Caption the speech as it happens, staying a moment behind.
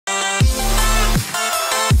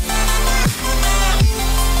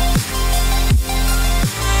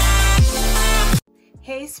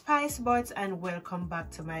Spice Buds, and welcome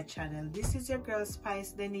back to my channel. This is your girl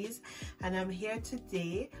Spice Denise, and I'm here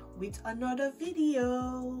today with another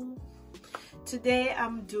video. Today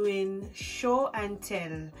I'm doing show and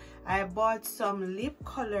tell. I bought some lip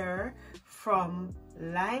color from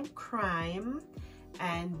Lime Crime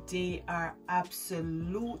and they are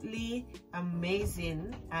absolutely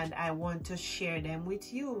amazing, and I want to share them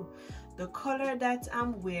with you. The color that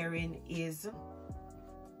I'm wearing is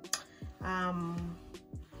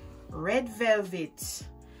Red Velvet,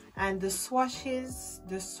 and the swatches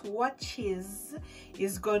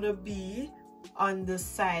is gonna be on the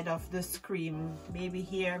side of the screen, maybe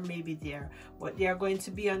here, maybe there, but they are going to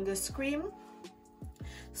be on the screen.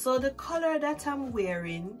 So the color that I'm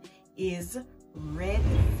wearing is Red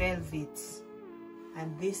Velvet,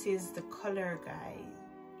 and this is the color, guys.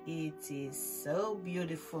 It is so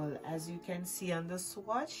beautiful, as you can see on the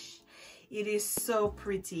swatch. It is so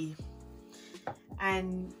pretty,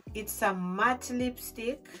 and it's a matte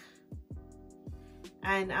lipstick,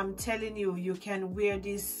 and I'm telling you, you can wear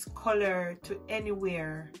this color to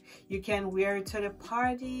anywhere. You can wear it to the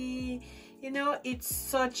party, you know. It's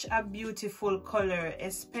such a beautiful color,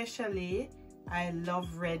 especially I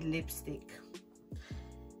love red lipstick.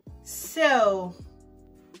 So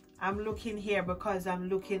I'm looking here because I'm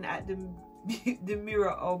looking at the mirror,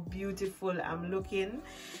 how beautiful I'm looking.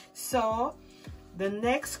 So the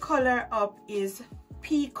next color up is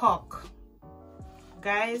Peacock.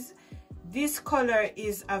 Guys, this color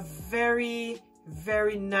is a very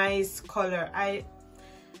nice color.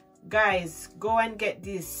 Guys, go and get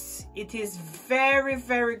this. It is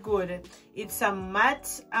very good. It's a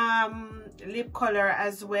matte lip color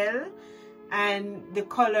as well, and the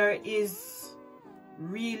color is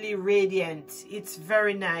really radiant. It's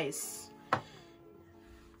very nice.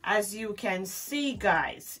 As you can see,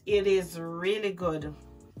 guys, it is really good.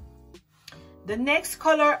 The next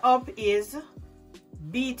color up is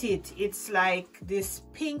Beat It. It's like this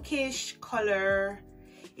pinkish color.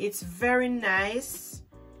 It's very nice,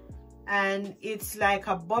 and it's like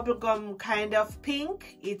a bubblegum kind of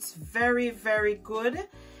pink. It's very good,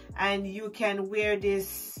 and you can wear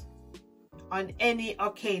this on any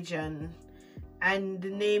occasion, and the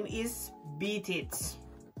name is Beat It.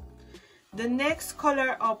 The next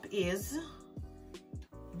color up is,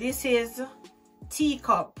 this is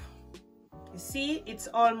Teacup. You see, it's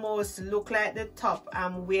almost look like the top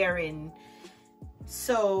I'm wearing.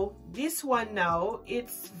 So this one now,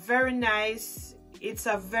 it's very nice. It's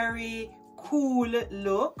a very cool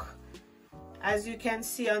look. As you can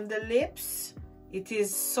see on the lips, it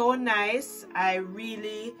is so nice. I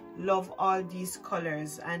really love all these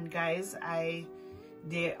colors, and guys,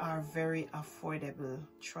 they are very affordable.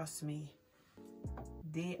 Trust me,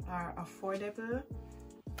 they are affordable,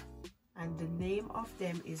 and the name of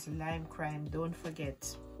them is Lime Crime. Don't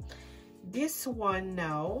forget. This one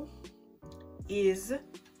now is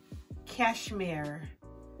Cashmere.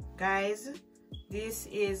 Guys, this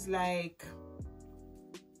is like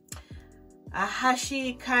a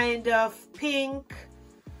hashy kind of pink.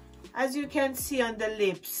 As you can see on the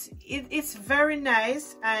lips, it's very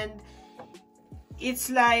nice, and it's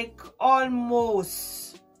like almost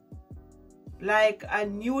like a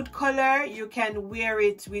nude color. You can wear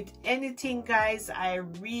it with anything, guys. I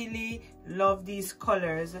really love these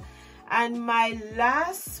colors. And my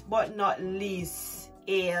last but not least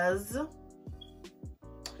is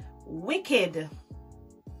Wicked.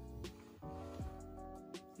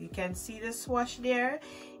 You can see the swatch there.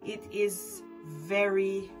 It is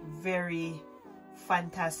very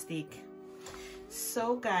fantastic.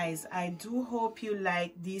 So guys, I do hope you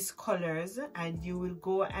like these colors and you will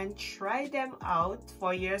go and try them out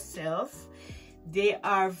for yourself. They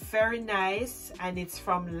are very nice, and it's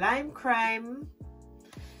from Lime Crime.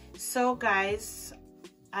 So guys,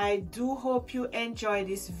 I do hope you enjoy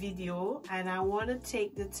this video, and I want to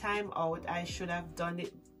take the time out. I should have done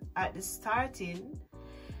it at the starting,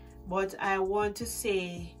 but I want to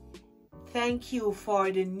say thank you for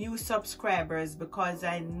the new subscribers, because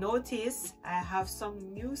I notice I have some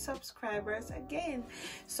new subscribers again.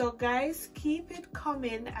 So guys, keep it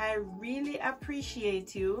coming. I really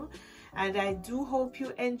appreciate you, and I do hope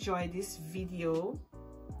you enjoy this video.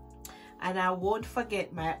 And I won't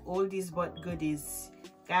forget my oldies but goodies.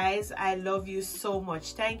 Guys, I love you so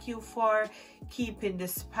much. Thank you for keeping the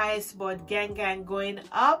Spice Bud gang going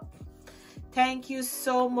up. Thank you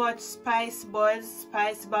so much, Spice Buds,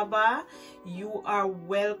 Spice Baba. You are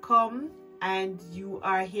welcome, and you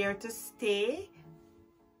are here to stay.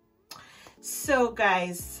 So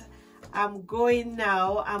guys, I'm going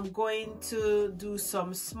now. I'm going to do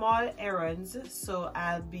some small errands, so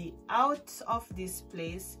I'll be out of this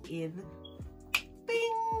place in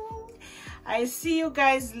bing. I see you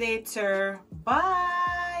guys later. Bye.